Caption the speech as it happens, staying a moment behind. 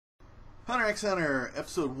Hunter x Hunter,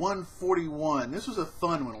 episode 141. This was a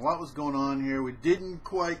fun one. A lot was going on here. We didn't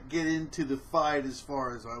quite get into the fight as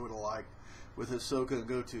far as I would have liked with Ahsoka and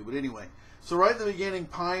Goku. But anyway, so right at the beginning,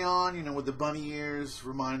 Pion, with the bunny ears,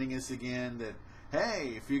 reminding us again that,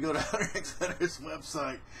 hey, if you go to Hunter x Hunter's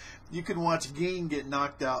website, you can watch Ging get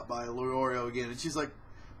knocked out by Leorio again. And she's like,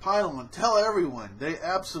 Pylon, tell everyone. They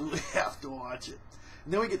absolutely have to watch it.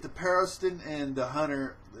 And then we get the Periston and the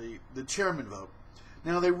Hunter, the chairman vote.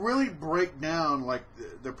 Now, they really break down, like,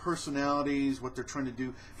 their personalities, what they're trying to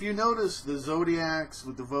do. If you notice, the Zodiacs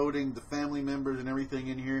with the voting, the family members and everything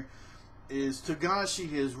in here, is Togashi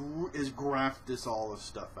has graphed all this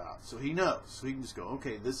stuff out. So he knows. So he can just go,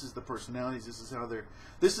 okay, this is the personalities, this is how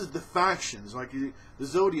this is the factions. Like, the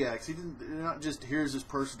Zodiacs, they're not just, here's this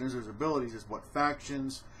person, here's his abilities, it's what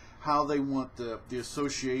factions, how they want the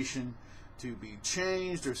association to be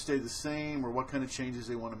changed or stay the same, or what kind of changes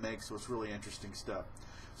they want to make. So it's really interesting stuff.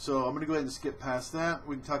 So I'm going to go ahead and skip past that.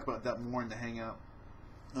 We can talk about that more in the hangout.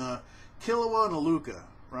 Killua and Aluka,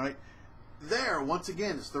 right? There, once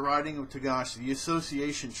again, it's the writing of Togashi, the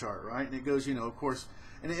association chart, right? And it goes, of course,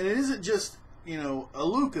 and it isn't just,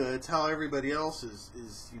 Aluka, it's how everybody else is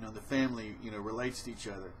the family, relates to each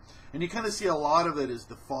other. And you kind of see a lot of it is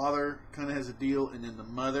the father kind of has a deal, and then the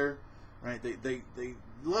mother, right? They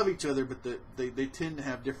love each other, but they tend to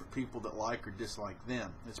have different people that like or dislike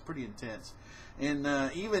them. It's pretty intense. And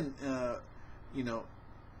even,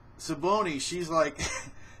 Saboni, she's like,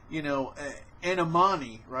 and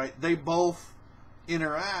Amani, right? They both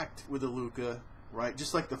interact with Aluka, right?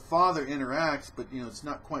 Just like the father interacts, but, it's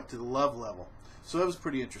not quite to the love level. So that was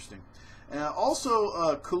pretty interesting.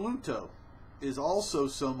 Also, Kaluto is also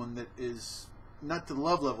someone that is not to the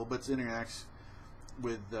love level, but interacts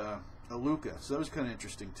with Aluka. So that was kind of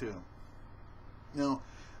interesting too. Now,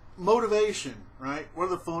 motivation, right?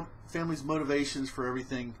 What are the family's motivations for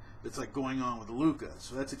everything that's like going on with Aluka?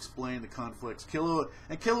 So that's explained the conflicts.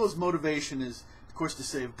 Killua's motivation is, of course, to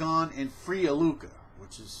save Gon and free Aluka,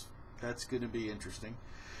 that's going to be interesting.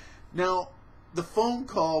 Now, the phone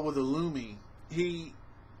call with Illumi, he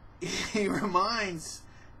reminds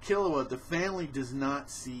Killua the family does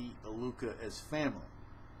not see Aluka as family,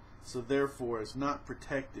 so therefore is not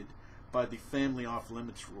protected by the family off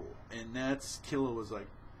limits rule. And that's, Killua was like,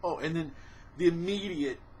 oh, and then the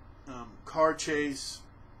immediate car chase,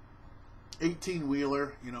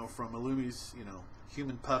 18-wheeler, from Illumi's,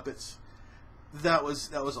 human puppets. That was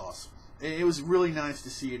awesome. It was really nice to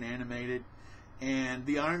see it animated. And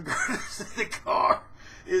the Iron Girders in the car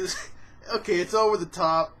is, okay, it's over the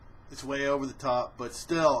top. It's way over the top, but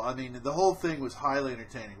still, I mean, the whole thing was highly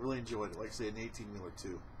entertaining. Really enjoyed it. Like I say, an 18-wheeler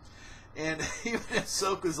too. And even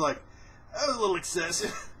Ahsoka's like, that was a little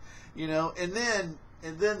excessive, And then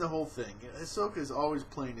the whole thing, Ahsoka's always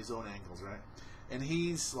playing his own angles, right? And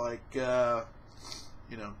he's like, can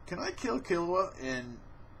I kill Killua? And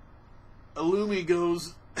Illumi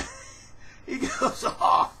goes, he goes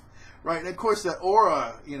off, right? And of course that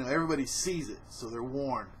aura, everybody sees it, so they're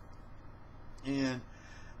warned. And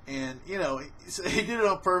he did it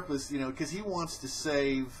on purpose, because he wants to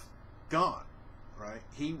save Gon, right?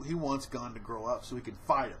 He wants Gon to grow up so he can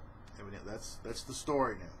fight him. That's the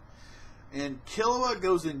story now. And Killua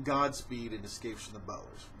goes in Godspeed and escapes from the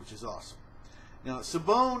Butlers, which is awesome. Now,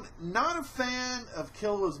 Sabone, not a fan of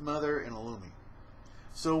Killua's mother and Illumi.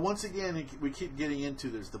 So once again, we keep getting into,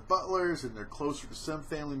 there's the Butlers, and they're closer to some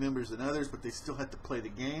family members than others, but they still have to play the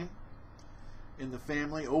game in the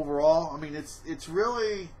family overall. I mean, it's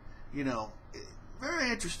really, very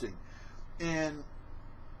interesting. And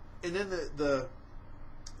then the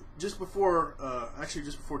just before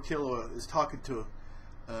Killua is talking to,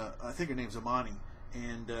 I think her name's Amani,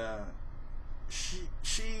 and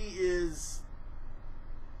she's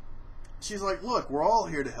like, look, we're all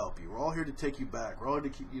here to help you. We're all here to take you back. We're all here to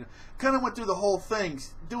keep kind of went through the whole thing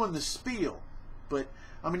doing the spiel, but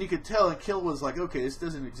I mean, you could tell, and Killua's like, okay, this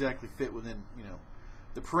doesn't exactly fit within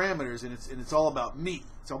the parameters, and it's all about me.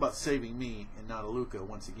 It's all about saving me and not Aluka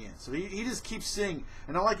once again. So he just keeps saying,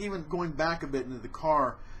 and I like even going back a bit into the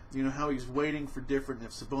car, how he's waiting for different.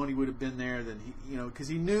 If Saboni would have been there, then because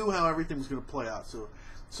he knew how everything was going to play out.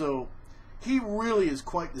 So he really is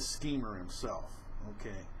quite the schemer himself.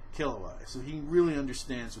 Okay, Killua. So he really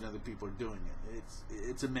understands when other people are doing it.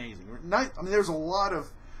 It's amazing. I mean, there's a lot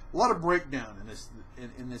of breakdown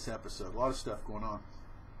in this episode. A lot of stuff going on.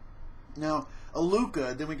 Now,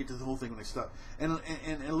 Aluka, then we get to the whole thing when they stop. And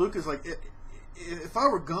Aluka's like, if I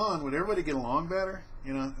were gone, would everybody get along better? I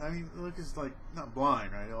mean, Aluka's like, not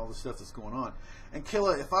blind, right? All the stuff that's going on. And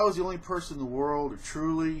Killua, if I was the only person in the world who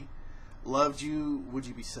truly loved you, would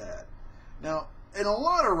you be sad? Now, in a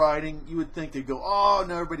lot of writing, you would think they'd go, oh,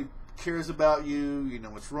 no, everybody cares about you. You know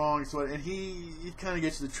what's wrong. So, and he kind of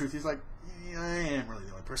gets to the truth. He's like, yeah, I am really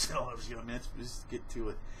the only person that loves you. I mean, let's just get to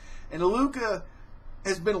it. And Aluka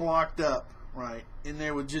has been locked up, right, in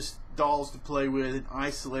there with just dolls to play with and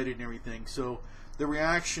isolated and everything. So the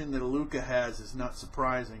reaction that Aluka has is not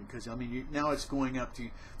surprising because, I mean, now it's going up to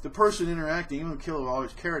the person interacting. Even the killer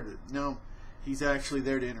always cared that, no, he's actually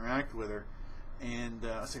there to interact with her. And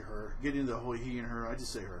I say her. Get into the whole he and her. I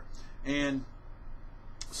just say her. And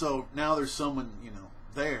so now there's someone, you know,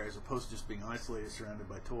 there as opposed to just being isolated, surrounded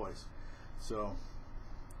by toys. So,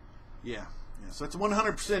 yeah. So that's a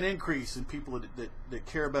 100% increase in people that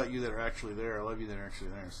care about you that are actually there. I love you that are actually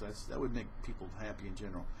there. So that would make people happy in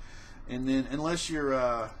general. And then unless you're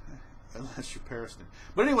Pariston.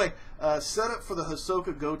 But anyway, set up for the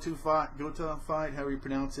Hisoka Goto fight, however you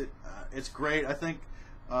pronounce it. It's great. I think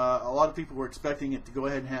a lot of people were expecting it to go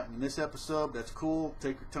ahead and happen in this episode. That's cool.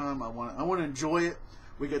 Take your time. I want to enjoy it.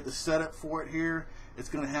 We got the setup for it here. It's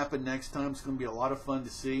going to happen next time. It's going to be a lot of fun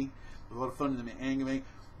to see. A lot of fun in the anime.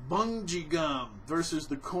 Bungee Gum versus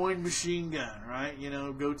the Coin Machine Gun, right? You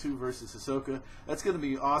know, Goto versus Hisoka. That's going to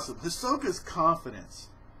be awesome. Hisoka's confidence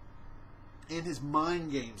in his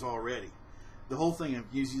mind games already. The whole thing of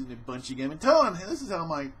using the bungee game and telling him, hey, this is how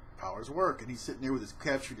my powers work. And he's sitting there with his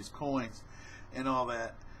captured his coins and all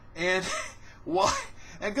that. And why?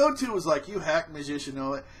 And Goto was like, you hack magician and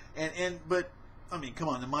all that. But I mean, come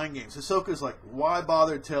on, the mind games. Hisoka's like, why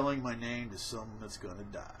bother telling my name to someone that's going to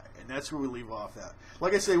die? And that's where we leave off at.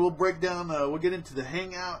 Like I say, we'll break down, we'll get into the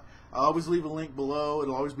Hangout. I'll always leave a link below.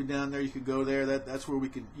 It'll always be down there. You can go there. That's where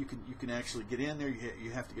you can actually get in there.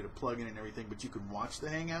 You have to get a plug-in and everything, but you can watch the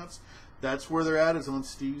Hangouts. That's where they're at. Is on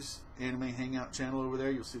Steve's Anime Hangout channel over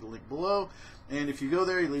there. You'll see the link below. And if you go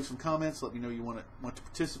there, you leave some comments. Let me know you want to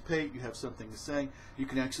participate. You have something to say. You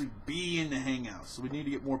can actually be in the Hangouts. So we need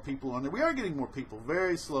to get more people on there. We are getting more people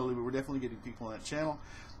very slowly, but we're definitely getting people on that channel.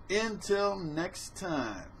 Until next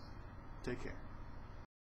time, take care.